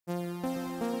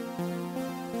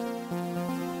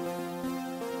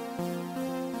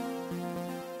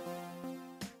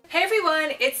Hey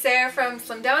everyone, it's Sarah from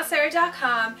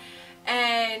slimdownwithsarah.com,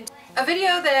 and a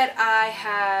video that I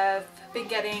have been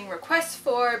getting requests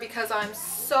for because I'm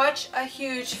such a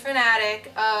huge fanatic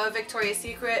of Victoria's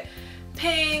Secret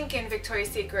pink and Victoria's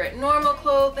Secret normal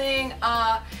clothing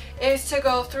is to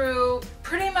go through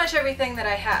pretty much everything that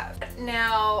I have.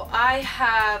 Now I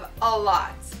have a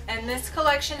lot, and this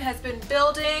collection has been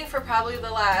building for probably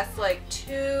the last like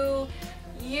 2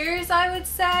 years, I would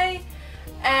say.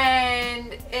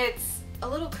 And it's a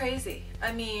little crazy.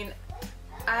 I mean,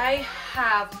 I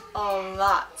have a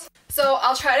lot. So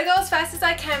I'll try to go as fast as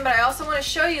I can, but I also want to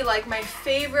show you like my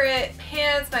favorite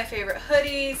pants, my favorite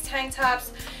hoodies, tank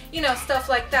tops, you know, stuff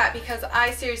like that, because I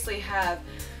seriously have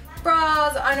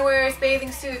bras, underwears,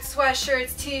 bathing suits,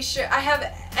 sweatshirts, t-shirts. I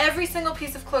have every single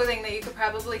piece of clothing that you could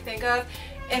probably think of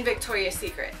in Victoria's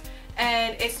Secret.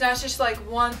 And it's not just like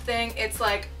one thing, it's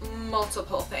like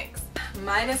multiple things.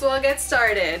 Might as well get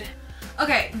started.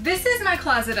 Okay, this is my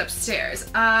closet upstairs.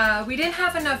 We didn't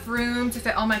have enough room to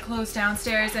fit all my clothes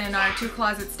downstairs in our 2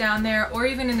 closets down there, or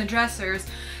even in the dressers,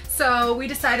 so we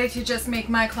decided to just make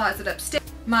my closet upstairs.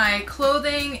 My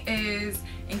clothing is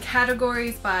in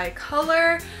categories by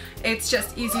color. It's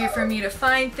just easier for me to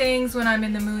find things when I'm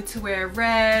in the mood to wear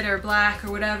red or black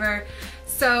or whatever.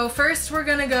 So first we're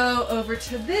gonna go over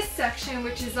to this section,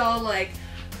 which is all like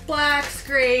blacks,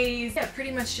 grays, yeah,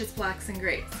 pretty much just blacks and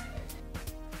grays.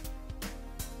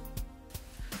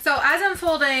 So as I'm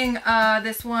folding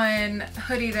this one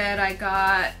hoodie that I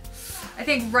got, I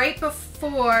think right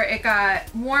before it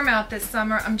got warm out this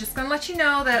summer, I'm just gonna let you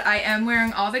know that I am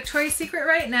wearing all Victoria's Secret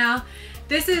right now.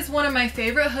 This is one of my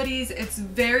favorite hoodies. It's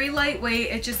very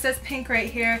lightweight. It just says pink right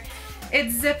here.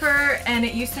 It's zipper, and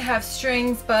it used to have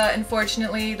strings, but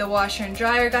unfortunately the washer and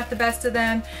dryer got the best of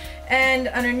them. And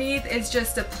underneath is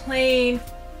just a plain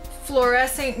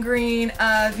fluorescent green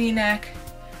V-neck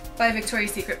by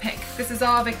Victoria's Secret pink. This is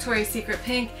all Victoria's Secret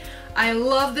pink. I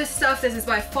love this stuff. This is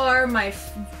by far my,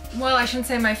 well, I shouldn't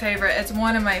say my favorite, it's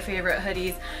one of my favorite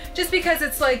hoodies, just because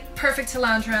it's like perfect to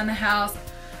lounge around the house.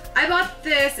 I bought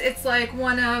this, it's like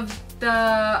one of the,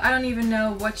 I don't even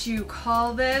know what you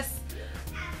call this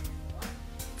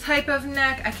type of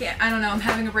neck. I don't know, I'm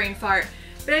having a brain fart.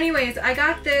 But anyways, I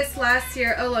got this last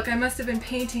year. Oh look, I must have been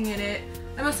painting in it.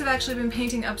 I must have actually been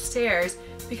painting upstairs,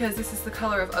 because this is the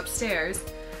color of upstairs.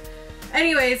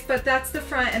 Anyways, but that's the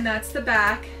front and that's the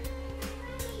back.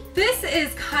 This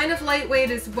is kind of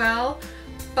lightweight as well,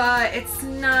 but it's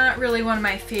not really one of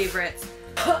my favorites.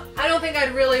 I don't think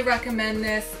I'd really recommend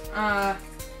this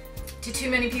to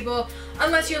too many people,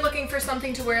 unless you're looking for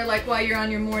something to wear like while you're on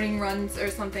your morning runs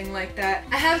or something like that.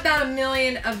 I have about 1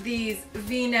 million of these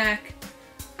V-neck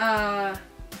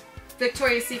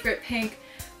Victoria's Secret pink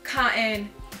cotton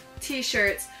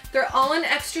t-shirts. They're all in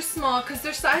extra small because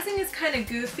their sizing is kind of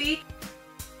goofy.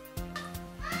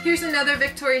 Here's another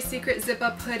Victoria's Secret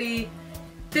zip-up hoodie.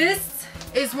 This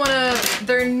is one of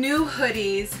their new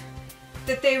hoodies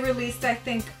that they released, I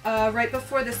think, right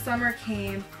before the summer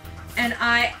came. And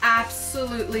I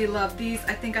absolutely love these.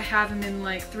 I think I have them in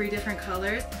like 3 different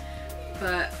colors,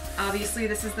 but obviously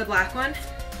this is the black one.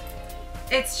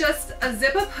 It's just a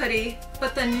zip-up hoodie,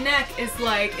 but the neck is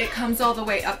like, it comes all the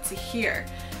way up to here.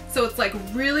 So it's like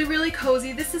really, really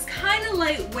cozy. This is kind of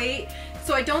lightweight,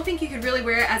 so I don't think you could really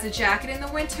wear it as a jacket in the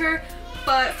winter,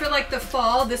 but for like the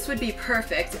fall, this would be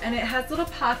perfect. And it has little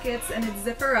pockets, and it's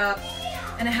zipper up,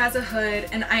 and it has a hood,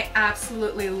 and I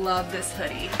absolutely love this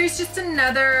hoodie. Here's just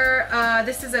another,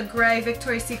 this is a gray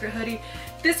Victoria's Secret hoodie.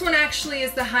 This one actually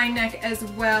is the high neck as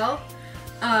well.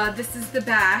 This is the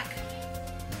back.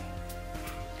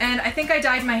 And I think I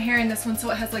dyed my hair in this one, so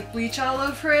it has like bleach all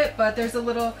over it, but there's a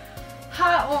little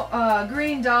hot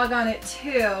green dog on it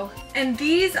too. And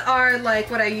these are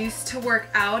like what I used to work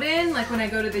out in, like when I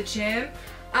go to the gym.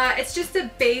 It's just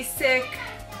a basic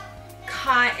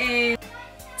cotton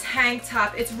tank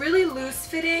top. It's really loose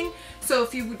fitting, so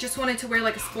if you just wanted to wear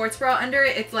like a sports bra under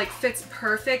it, it like fits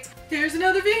perfect. Here's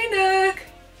another V-neck.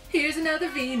 Here's another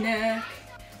V-neck.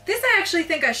 This I actually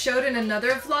think I showed in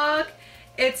another vlog.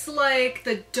 It's like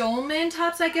the dolman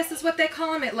tops, I guess is what they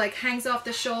call them. It like hangs off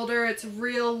the shoulder. It's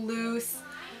real loose,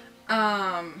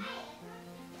 like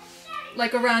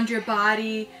around your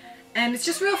body. And it's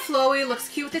just real flowy, looks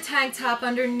cute with a tank top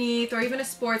underneath, or even a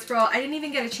sports bra. I didn't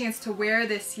even get a chance to wear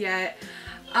this yet,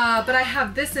 but I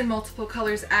have this in multiple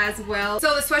colors as well.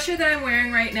 So the sweatshirt that I'm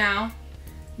wearing right now,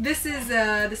 this is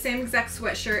the same exact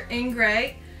sweatshirt in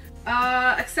gray,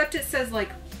 except it says like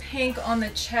pink on the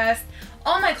chest.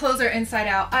 All my clothes are inside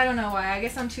out. I don't know why. I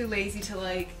guess I'm too lazy to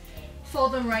like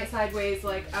fold them right sideways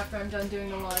like after I'm done doing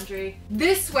the laundry.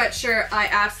 This sweatshirt I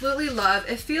absolutely love.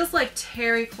 It feels like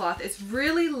terry cloth. It's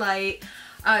really light.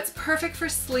 It's perfect for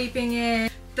sleeping in.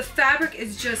 The fabric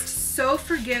is just so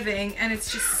forgiving and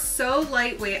it's just so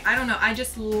lightweight. I don't know, I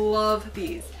just love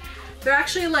these. They're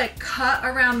actually like cut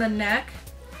around the neck.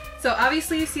 So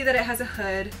obviously you see that it has a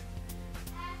hood.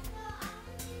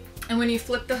 And when you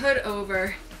flip the hood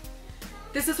over,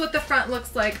 this is what the front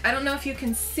looks like. I don't know if you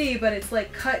can see, but it's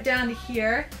like cut down to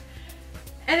here.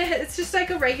 And it's just like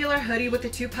a regular hoodie with the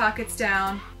 2 pockets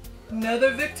down.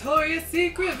 Another Victoria's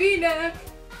Secret V-neck.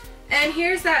 And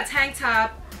here's that tank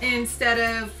top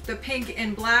instead of the pink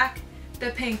and black, the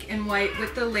pink and white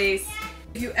with the lace.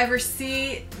 If you ever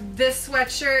see this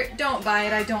sweatshirt, don't buy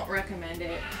it. I don't recommend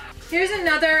it. Here's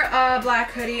another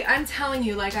black hoodie. I'm telling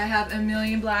you, like I have a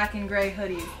million black and gray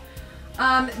hoodies.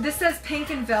 This says pink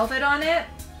and velvet on it.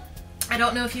 I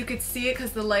don't know if you could see it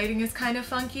because the lighting is kind of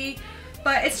funky,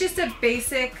 but it's just a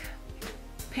basic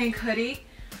pink hoodie.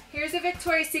 Here's a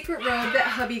Victoria's Secret robe that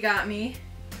hubby got me.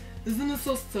 Isn't it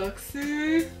so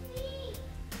sexy?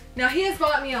 Now he has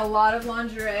bought me a lot of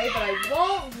lingerie, but I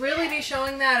won't really be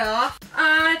showing that off.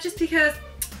 Just because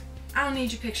I don't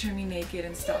need you picturing me naked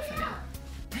and stuff in it.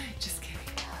 Just kidding.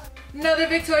 Another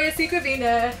Victoria's Secret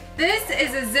V-neck. This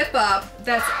is a zip up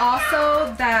that's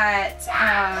also that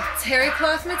terry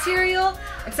cloth material,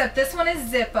 except this one is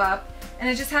zip up and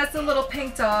it just has the little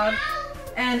pink dog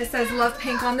and it says Love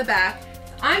Pink on the back.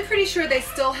 I'm pretty sure they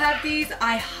still have these.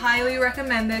 I highly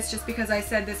recommend this just because I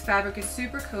said this fabric is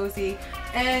super cozy.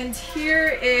 And here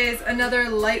is another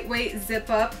lightweight zip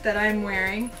up that I'm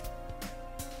wearing.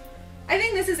 I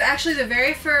think this is actually the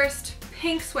very first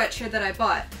pink sweatshirt that I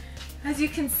bought. As you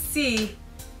can see,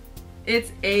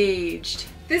 it's aged.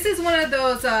 This is one of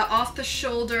those off the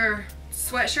shoulder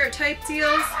sweatshirt type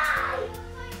deals.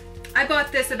 I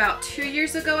bought this about 2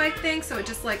 years ago, I think, so it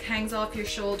just like hangs off your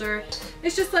shoulder.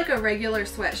 It's just like a regular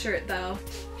sweatshirt though.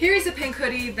 Here's a pink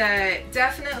hoodie that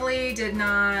definitely did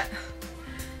not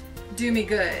do me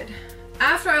good.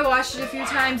 After I washed it a few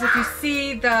times, if you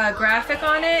see the graphic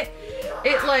on it,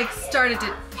 it like started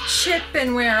to chip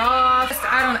and wear off.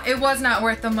 I don't know, it was not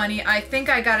worth the money. I think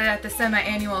I got it at the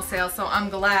semi-annual sale, so I'm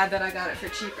glad that I got it for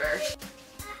cheaper.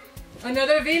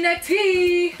 Another V-neck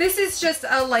tee. This is just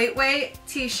a lightweight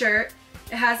t-shirt.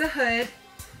 It has a hood.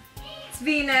 It's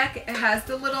V-neck. It has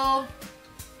the little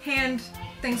hand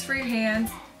things for your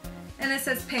hands. And it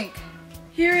says pink.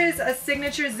 Here is a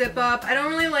signature zip up. I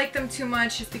don't really like them too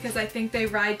much just because I think they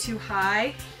ride too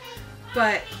high.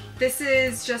 But this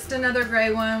is just another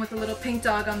gray one with a little pink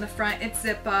dog on the front. It's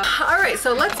zip up. Alright,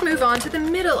 so let's move on to the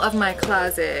middle of my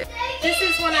closet. This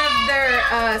is one of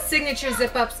their signature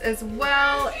zip ups as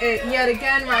well. It yet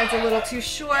again rides a little too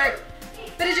short,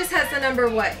 but it just has the number,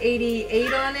 what,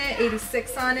 88 on it,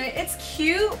 86 on it. It's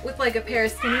cute with like a pair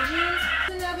of skinny jeans.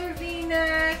 Another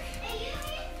V-neck.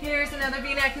 Here's another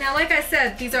V-neck. Now, like I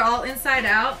said, these are all inside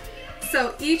out.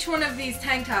 So each one of these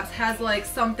tank tops has like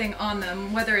something on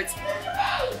them, whether it's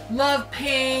Love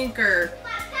Pink or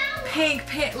Pink,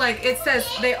 like it says,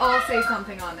 they all say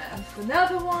something on them.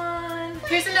 Another one.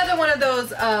 Here's another one of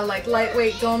those like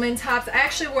lightweight dolman tops. I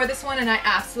actually wore this one and I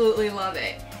absolutely love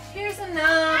it. Here's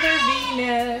another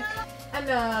V-neck.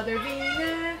 Another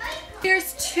V-neck.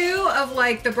 Here's 2 of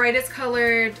like the brightest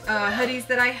colored hoodies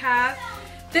that I have.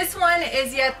 This one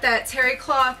is yet that terry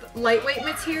cloth lightweight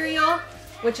material,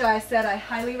 which I said I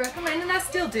highly recommend, and I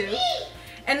still do.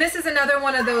 And this is another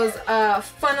one of those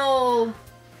funnel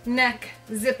neck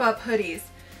zip-up hoodies.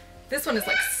 This one is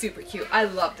like super cute. I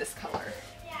love this color.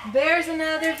 There's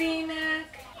another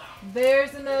V-neck.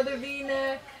 There's another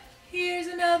V-neck. Here's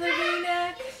another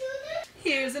V-neck.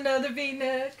 Here's another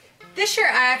V-neck. This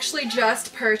shirt I actually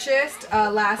just purchased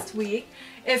last week.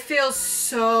 It feels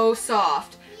so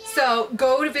soft. So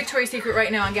go to Victoria's Secret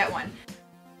right now and get one.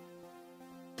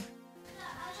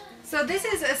 So this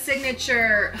is a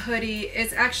signature hoodie.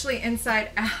 It's actually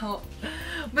inside out,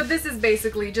 but this is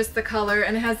basically just the color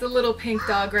and it has the little pink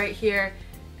dog right here.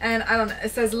 And I don't know,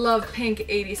 it says Love Pink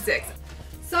 86.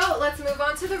 So let's move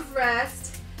on to the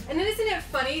rest. And then isn't it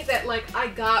funny that like I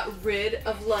got rid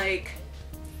of like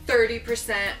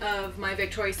 30% of my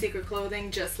Victoria's Secret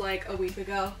clothing just like a week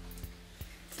ago.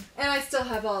 And I still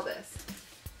have all this.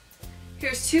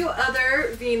 Here's 2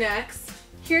 other V-necks.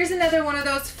 Here's another one of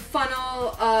those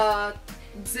funnel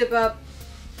zip up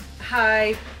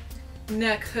high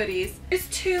neck hoodies. There's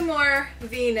 2 more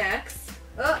V-necks.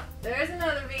 Oh, there's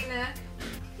another V-neck.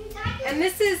 And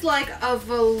this is like a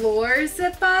velour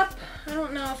zip up. I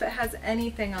don't know if it has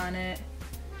anything on it.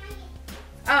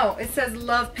 Oh, it says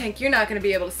Love Pink. You're not going to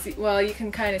be able to see, well, you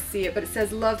can kind of see it, but it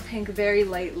says Love Pink very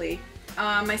lightly.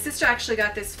 My sister actually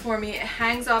got this for me. It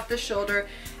hangs off the shoulder.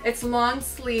 It's long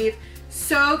sleeve.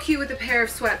 So cute with a pair of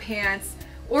sweatpants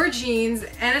or jeans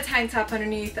and a tank top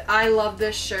underneath. I love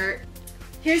this shirt.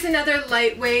 Here's another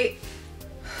lightweight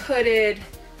hooded,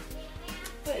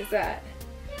 what is that?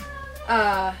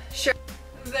 Shirt.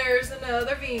 There's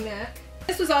another V-neck.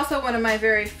 This was also one of my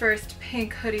very first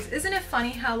pink hoodies. Isn't it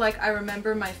funny how like I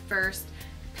remember my first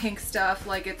pink stuff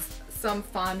like it's some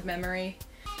fond memory?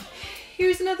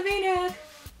 Here's another V-neck.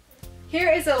 Here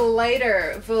is a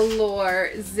lighter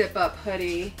velour zip-up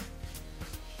hoodie.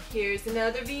 Here's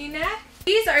another V-neck.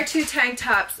 These are two tank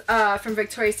tops from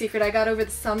Victoria's Secret I got over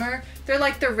the summer. They're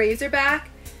like the Razorback.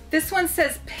 This one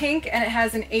says pink and it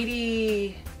has an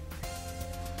 86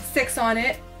 on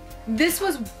it. This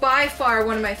was by far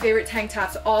one of my favorite tank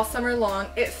tops all summer long.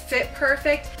 It fit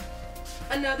perfect.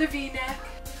 Another V-neck.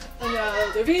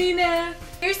 Another V-neck.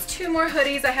 Here's two more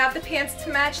hoodies. I have the pants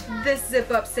to match this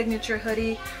zip-up signature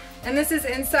hoodie. And this is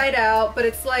inside out, but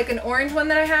it's like an orange one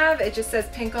that I have. It just says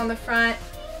pink on the front.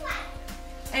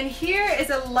 And here is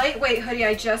a lightweight hoodie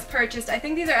I just purchased. I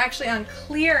think these are actually on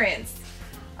clearance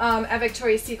at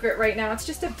Victoria's Secret right now. It's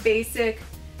just a basic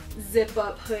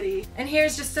zip-up hoodie. And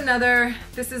here's just another,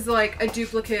 this is like a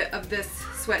duplicate of this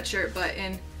sweatshirt, but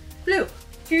in blue.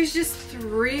 Here's just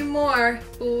three more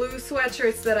blue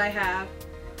sweatshirts that I have.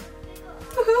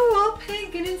 Woohoo, all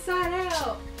pink and inside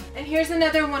out. And here's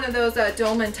another one of those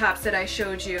dolman tops that I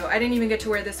showed you. I didn't even get to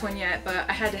wear this one yet, but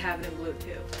I had to have it in blue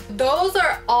too. Those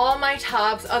are all my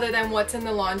tops other than what's in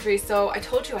the laundry, so I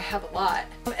told you I have a lot.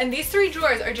 And these three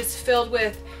drawers are just filled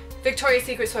with Victoria's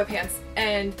Secret sweatpants,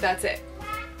 and that's it.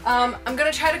 I'm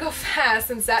gonna try to go fast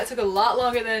since that took a lot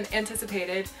longer than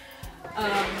anticipated.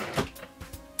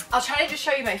 I'll try to just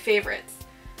show you my favorites,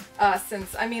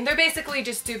 since, I mean, they're basically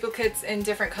just duplicates in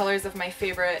different colors of my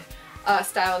favorite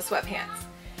style of sweatpants.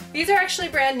 These are actually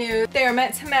brand new. They are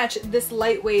meant to match this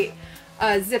lightweight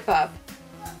zip up.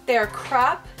 They are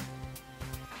crop,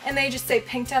 and they just say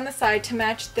pink down the side to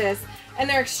match this, and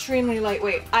they're extremely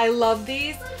lightweight. I love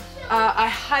these. I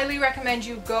highly recommend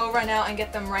you go run out and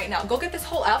get them right now. Go get this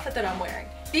whole outfit that I'm wearing.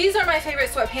 These are my favorite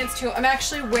sweatpants too. I'm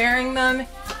actually wearing them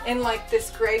in like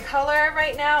this gray color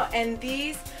right now, and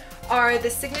these are the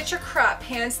signature crop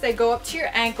pants. They go up to your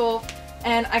ankle,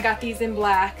 and I got these in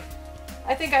black.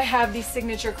 I think I have these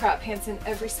signature crop pants in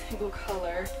every single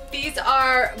color. These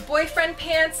are boyfriend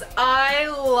pants. I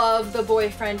love the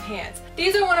boyfriend pants.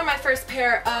 These are one of my first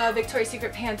pair of Victoria's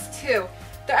Secret pants too.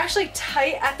 They're actually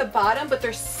tight at the bottom, but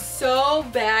they're so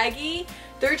baggy.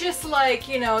 They're just like,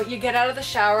 you know, you get out of the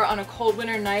shower on a cold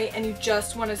winter night and you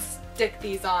just want to stick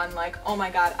these on. Like, oh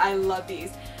my god, I love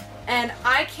these. And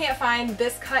I can't find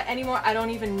this cut anymore. I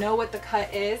don't even know what the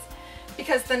cut is.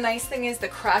 Because the nice thing is the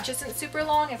crotch isn't super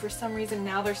long, and for some reason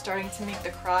now they're starting to make the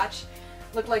crotch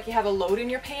look like you have a load in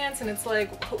your pants, and it's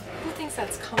like, who thinks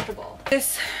that's comfortable?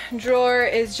 This drawer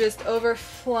is just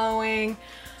overflowing.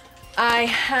 I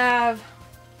have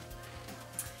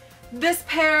this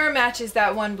pair matches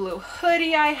that one blue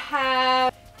hoodie I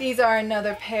have. These are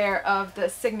another pair of the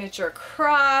signature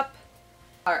crop.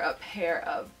 Are a pair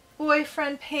of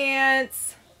boyfriend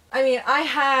pants. I mean, I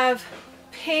have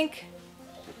pink.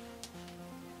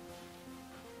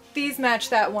 These match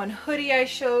that one hoodie I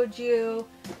showed you.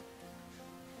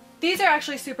 These are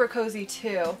actually super cozy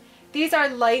too. These are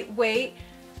lightweight.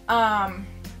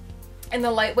 In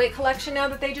the lightweight collection now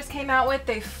that they just came out with,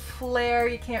 they flare,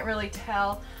 you can't really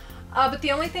tell. But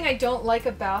the only thing I don't like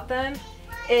about them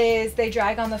is they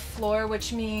drag on the floor,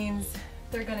 which means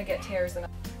they're gonna get tears in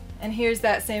them. And here's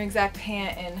that same exact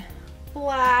pant in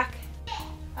black.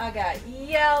 I got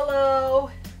yellow.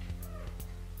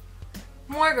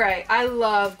 More gray. I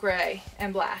love gray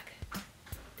and black.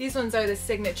 These ones are the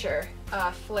signature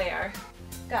flare.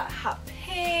 Got hot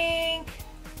pink.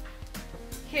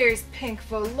 Here's pink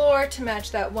velour to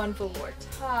match that one velour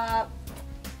top.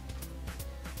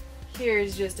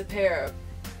 Here's just a pair of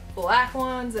black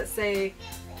ones that say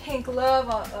pink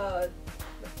love,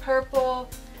 purple.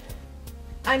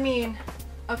 I mean,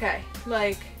 okay,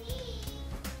 like,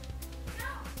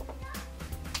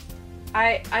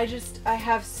 I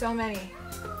have so many.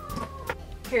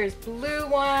 Here's blue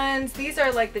ones. These are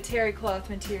like the terry cloth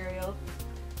material.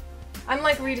 I'm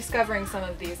like rediscovering some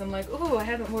of these. I'm like, ooh, I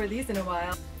haven't worn these in a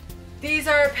while. These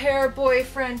are a pair of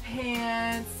boyfriend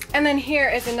pants. And then here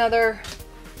is another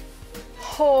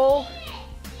whole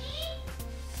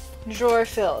drawer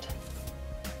filled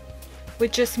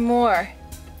with just more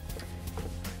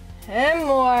and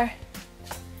more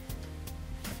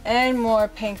and more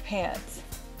pink pants.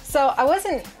 So I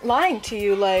wasn't lying to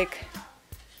you, like,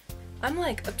 I'm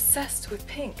like obsessed with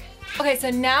pink. Okay,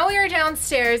 so now we are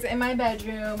downstairs in my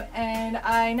bedroom, and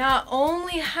I not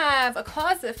only have a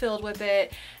closet filled with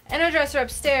it and a dresser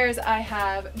upstairs, I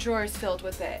have drawers filled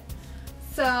with it.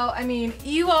 So, I mean,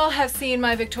 you all have seen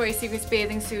my Victoria's Secret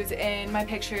bathing suits in my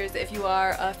pictures if you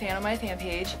are a fan of my fan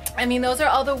page. I mean, those are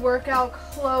all the workout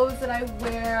clothes that I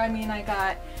wear. I mean, I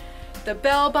got the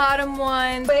bell-bottom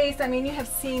ones. I mean, you have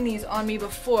seen these on me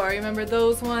before. Remember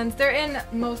those ones? They're in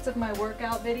most of my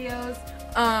workout videos.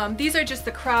 These are just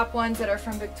the crop ones that are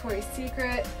from Victoria's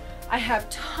Secret. I have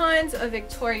tons of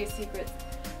Victoria's Secret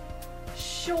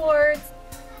shorts.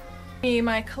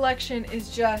 My collection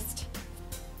is just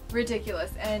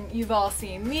ridiculous, and you've all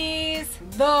seen these,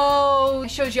 those. I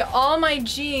showed you all my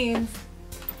jeans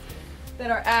that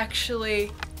are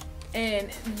actually in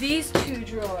these two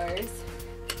drawers.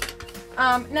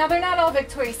 Now they're not all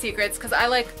Victoria's Secrets because I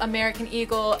like American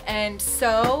Eagle, and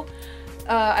so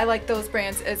I like those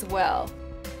brands as well.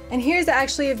 And here's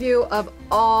actually a view of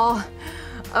all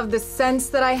of the scents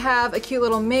that I have, a cute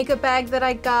little makeup bag that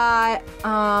I got.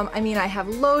 I mean, I have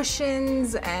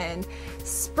lotions and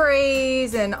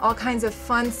sprays and all kinds of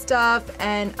fun stuff,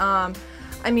 and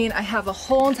I mean, I have a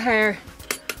whole entire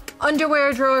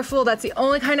underwear drawer full. That's the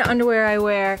only kind of underwear I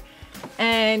wear.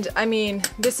 And I mean,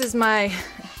 this is my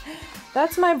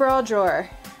that's my bra drawer,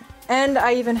 and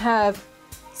I even have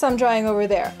some drying over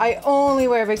there. I only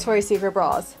wear Victoria's Secret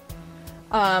bras.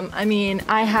 I mean,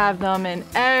 I have them in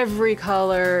every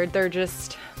color. They're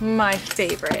just my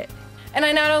favorite. And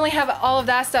I not only have all of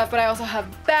that stuff, but I also have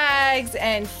bags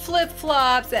and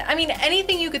flip-flops. I mean,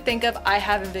 anything you could think of, I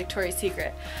have in Victoria's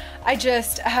Secret. I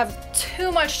have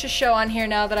too much to show on here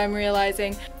now that I'm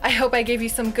realizing. I hope I gave you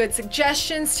some good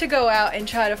suggestions to go out and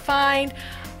try to find.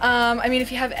 I mean,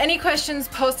 if you have any questions,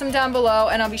 post them down below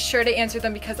and I'll be sure to answer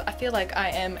them because I feel like I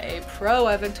am a pro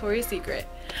at Victoria's Secret.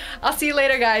 I'll see you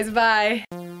later, guys. Bye.